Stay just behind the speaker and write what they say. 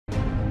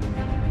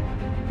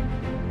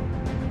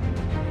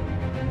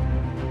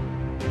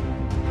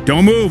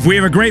Don't move. We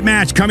have a great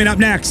match coming up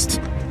next.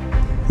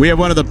 We have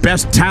one of the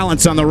best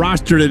talents on the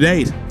roster to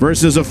date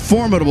versus a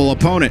formidable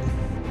opponent.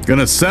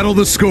 Gonna settle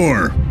the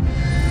score.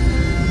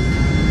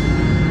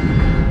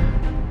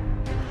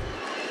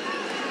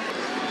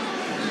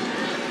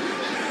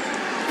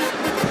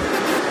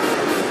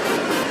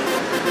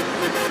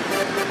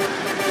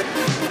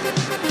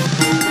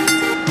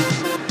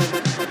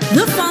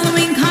 The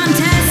following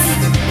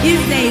contest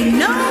is a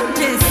no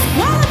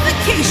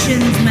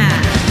disqualifications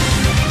match.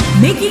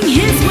 Making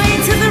his way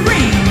to the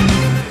ring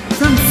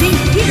from St.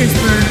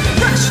 Petersburg,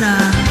 Russia,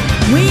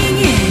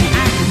 weighing in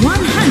at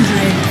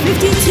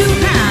 152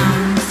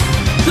 pounds,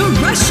 the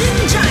Russian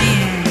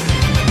Giant.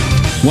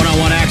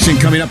 One-on-one action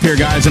coming up here,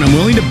 guys, and I'm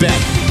willing to bet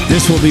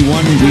this will be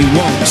one we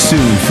won't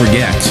soon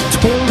forget.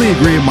 Totally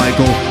agree,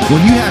 Michael.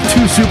 When you have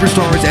two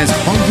superstars as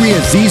hungry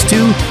as these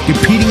two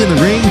competing in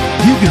the ring,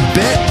 you can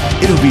bet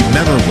it'll be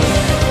memorable.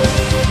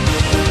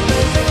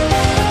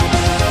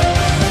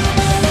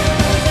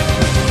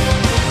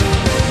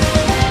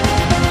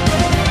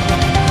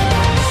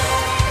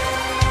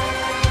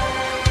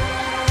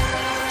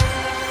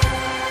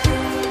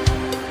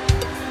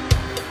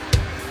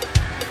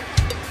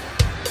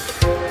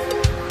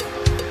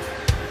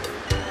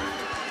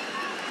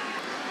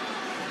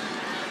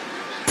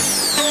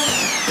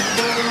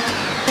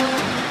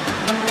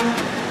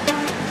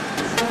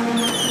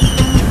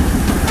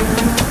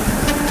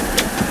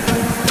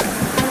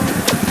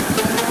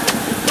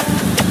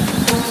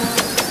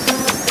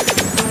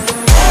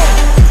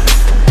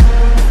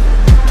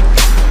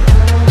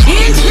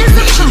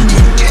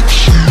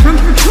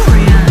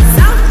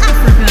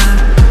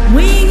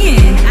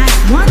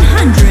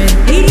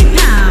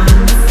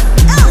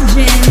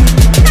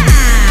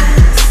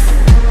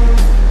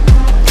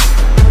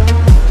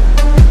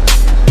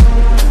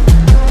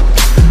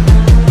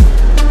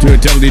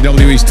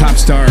 WWE's top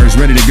stars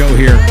ready to go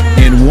here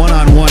in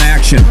one-on-one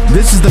action.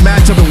 This is the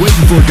match I've been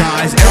waiting for,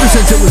 guys. Ever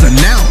since it was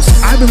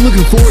announced, I've been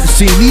looking forward to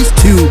seeing these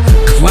two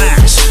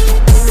clash.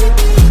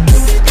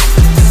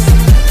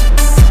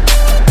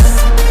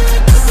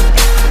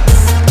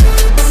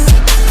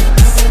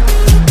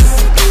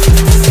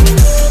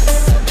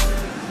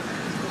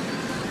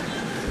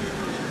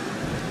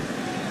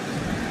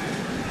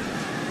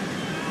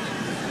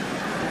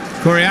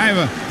 Corey, I have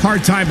a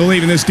hard time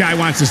believing this guy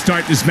wants to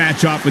start this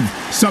match off with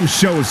some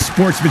show of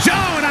sportsmanship.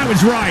 Oh, and I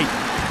was right.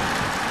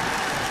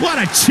 What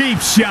a cheap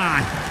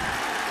shot.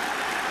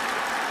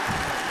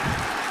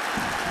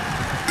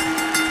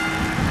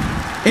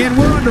 And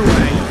we're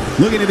underway.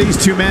 Looking at these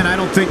two men, I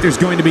don't think there's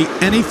going to be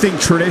anything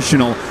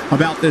traditional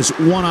about this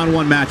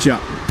one-on-one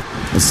matchup.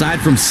 Aside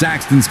from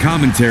Saxton's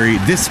commentary,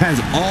 this has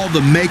all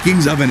the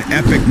makings of an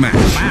epic match.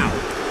 Wow.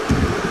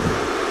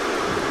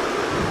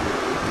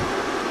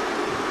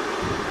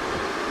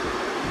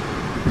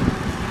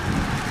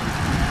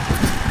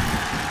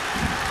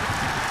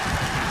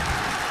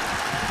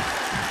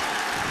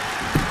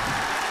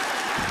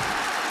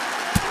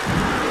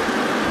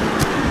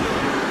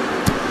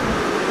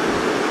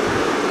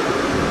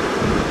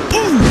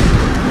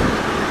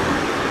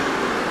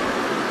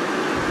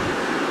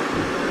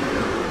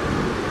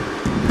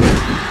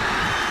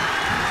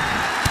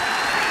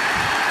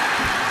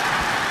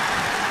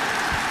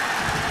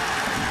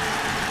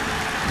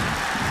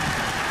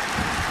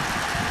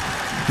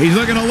 He's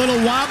looking a little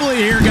wobbly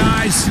here,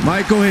 guys.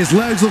 Michael, his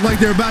legs look like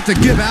they're about to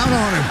give out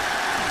on him.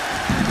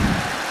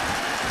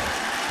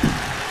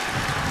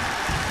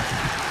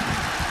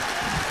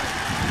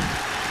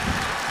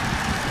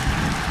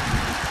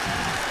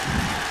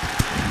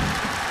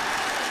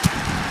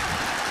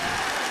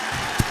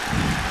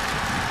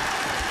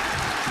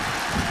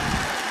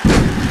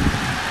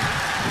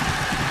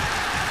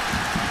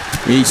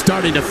 He's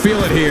starting to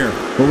feel it here,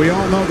 but we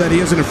all know that he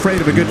isn't afraid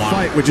of a good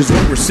fight, which is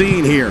what we're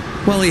seeing here.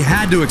 Well, he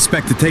had to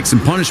expect to take some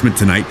punishment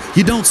tonight.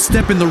 You don't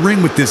step in the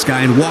ring with this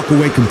guy and walk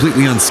away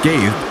completely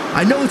unscathed.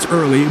 I know it's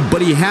early,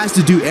 but he has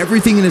to do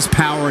everything in his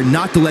power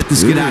not to let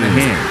this get out of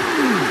hand.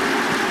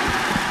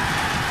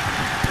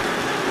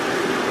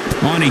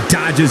 Oh, and he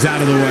dodges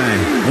out of the way.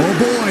 Oh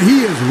boy,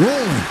 he is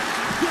rolling.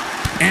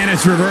 And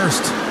it's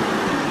reversed.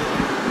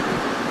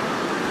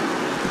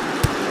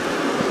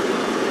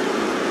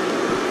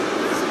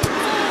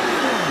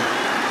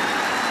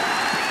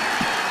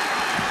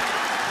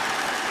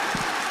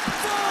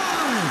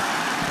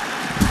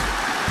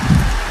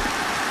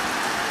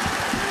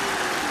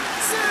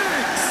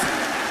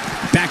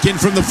 Back in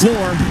from the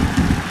floor.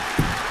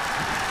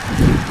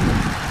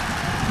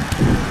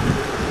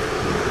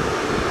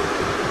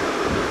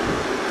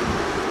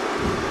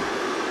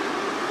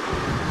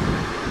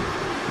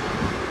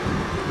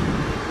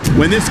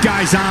 When this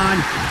guy's on,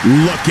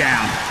 look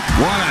out.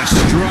 What a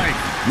strike.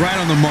 Right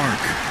on the mark.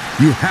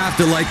 You have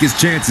to like his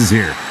chances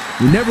here.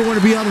 You never want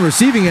to be on the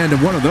receiving end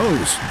of one of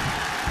those.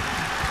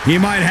 He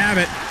might have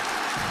it.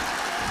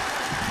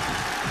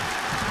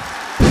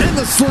 And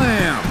the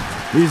slam.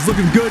 He's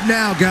looking good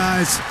now,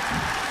 guys.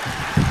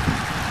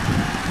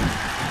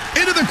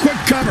 Into the quick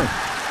cover.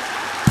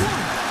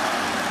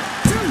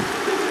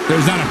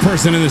 There's not a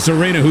person in this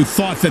arena who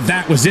thought that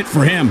that was it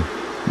for him.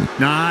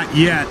 Not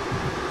yet.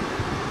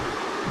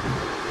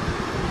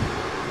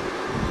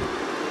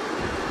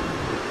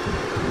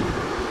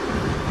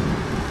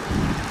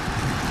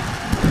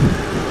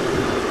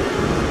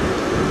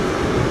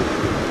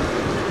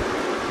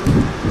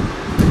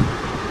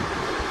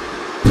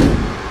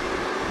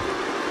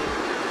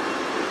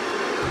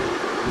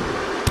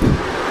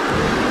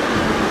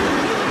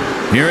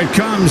 Here it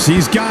comes.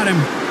 He's got him.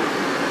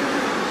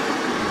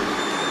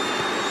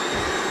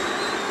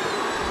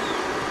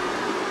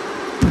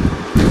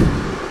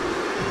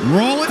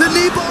 Rolling. The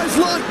knee bar's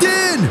locked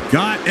in.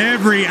 Got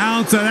every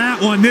ounce of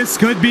that one. This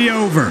could be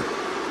over.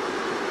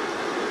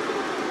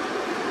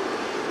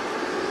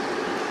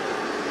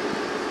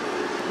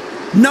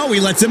 No,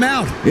 he lets him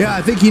out. Yeah,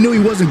 I think he knew he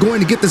wasn't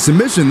going to get the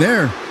submission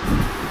there.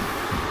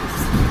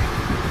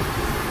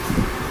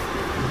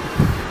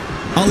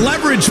 A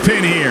leverage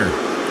pin here.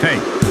 Hey,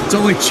 it's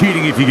only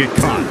cheating if you get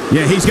caught.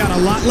 Yeah, he's got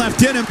a lot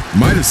left in him.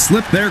 Might have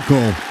slipped there,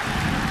 Cole.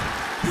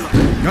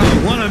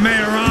 Oh, what a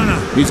Majorana.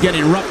 He's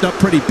getting roughed up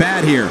pretty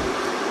bad here.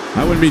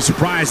 I wouldn't be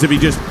surprised if he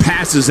just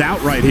passes out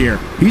right here.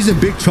 He's in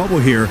big trouble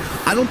here.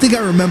 I don't think I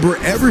remember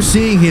ever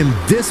seeing him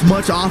this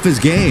much off his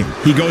game.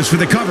 He goes for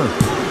the cover.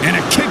 And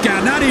a kick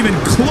out, not even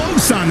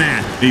close on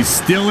that. He's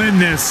still in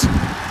this.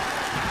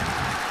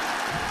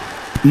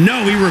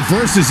 No, he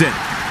reverses it.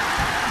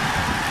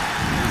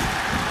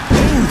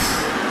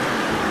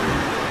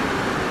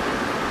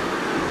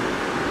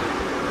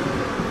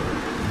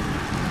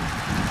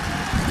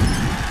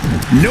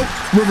 Nope,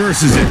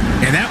 reverses it.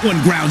 And that one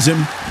grounds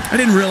him. I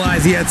didn't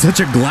realize he had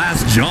such a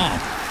glass jaw.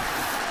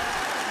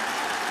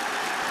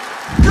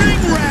 Ring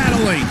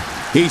rattling.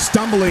 He's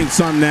stumbling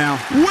some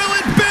now. Will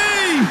it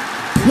be?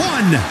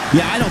 One.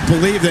 Yeah, I don't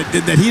believe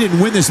that he didn't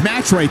win this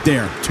match right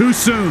there. Too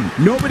soon.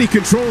 Nobody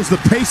controls the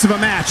pace of a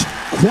match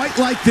quite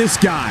like this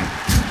guy.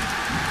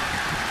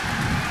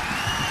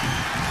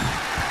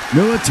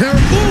 Military.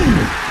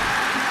 Boom.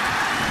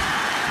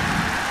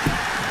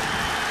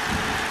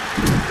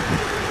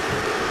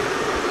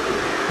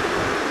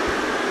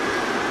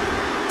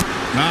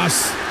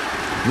 Us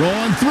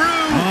rolling through.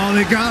 Oh,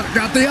 they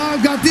got the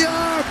arm, got the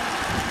arm.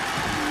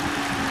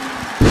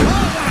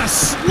 Oh, what a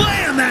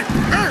slam that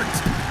hurt.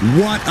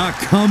 What a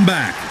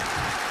comeback.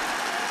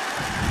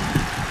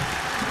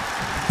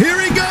 Here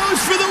he goes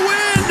for the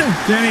win.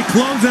 Can he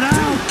close it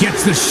out?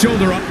 Gets the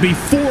shoulder up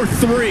before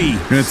 3.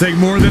 Gonna take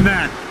more than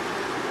that.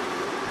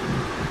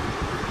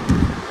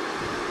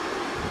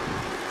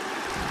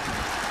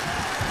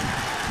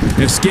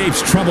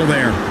 Escapes trouble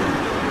there.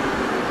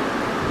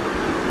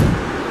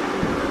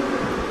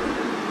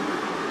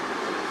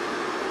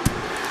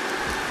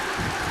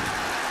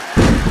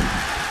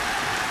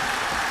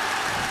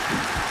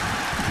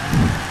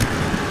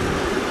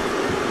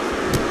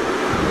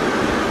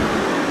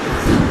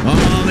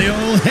 Oh, the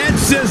old head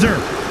scissor.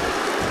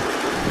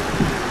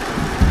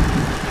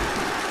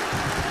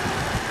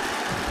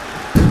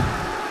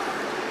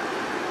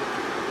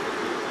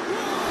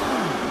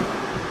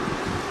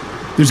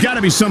 There's got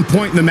to be some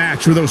point in the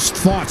match where those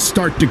thoughts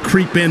start to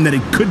creep in that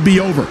it could be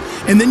over.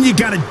 And then you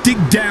got to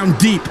dig down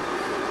deep.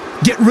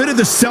 Get rid of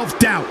the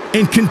self-doubt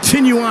and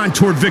continue on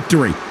toward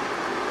victory.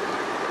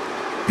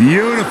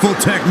 Beautiful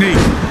technique.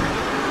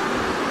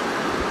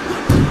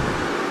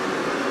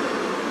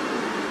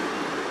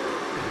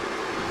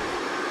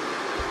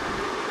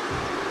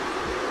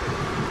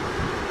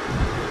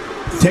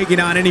 Taking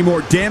on any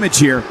more damage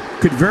here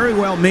could very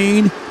well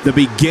mean the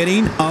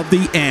beginning of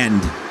the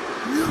end.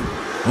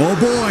 Oh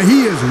boy,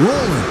 he is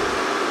rolling.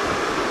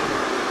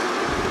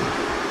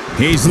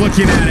 He's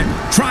looking at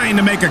it, trying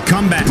to make a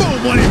comeback.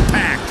 Boom, what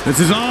impact. This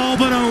is all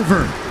but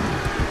over.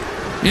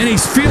 And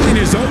he's feeling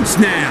his oats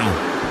now.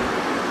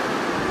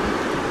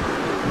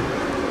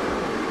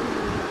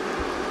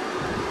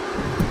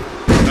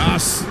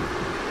 Us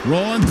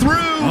rolling through.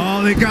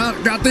 Oh, they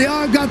got the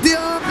arm, got the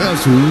arm.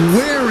 Just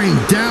wearing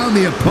down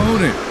the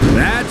opponent.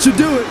 That should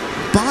do it.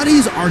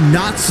 Bodies are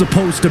not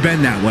supposed to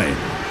bend that way.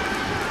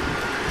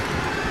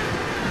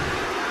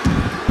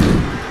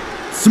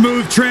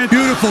 Smooth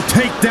beautiful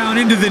takedown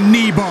into the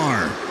knee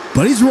bar.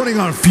 But he's running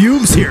on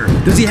fumes here.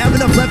 Does he have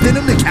enough left in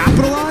him to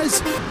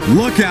capitalize?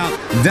 Look out.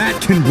 That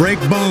can break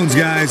bones,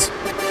 guys.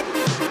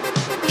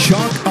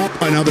 Chalk up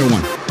another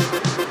one.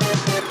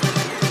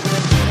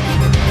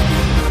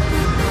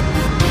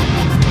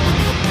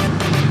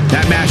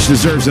 That match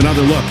deserves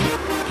another look.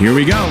 Here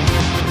we go.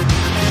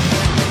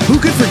 Who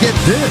could forget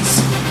this?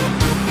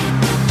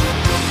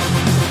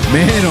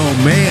 Man, oh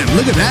man,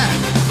 look at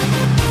that.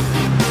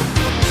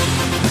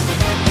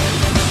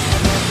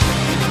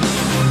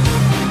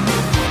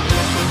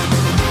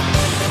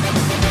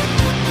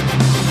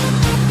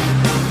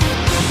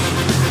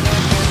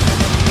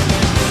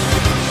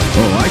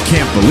 Oh, I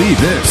can't believe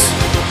this.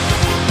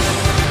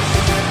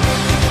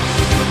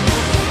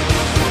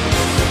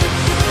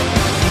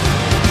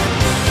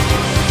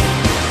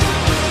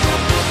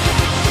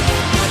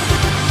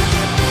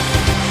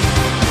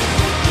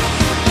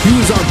 He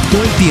was on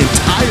point the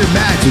entire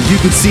match, as you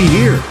can see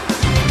here.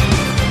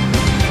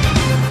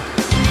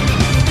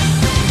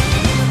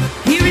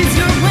 Here is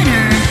your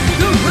winner,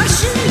 the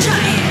Russian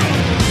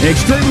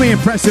Extremely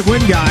impressive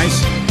win, guys.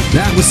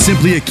 That was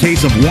simply a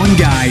case of one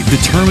guy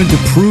determined to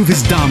prove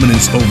his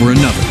dominance over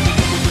another.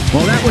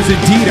 Well, that was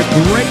indeed a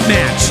great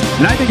match,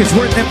 and I think it's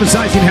worth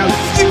emphasizing how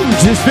huge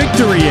this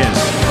victory is.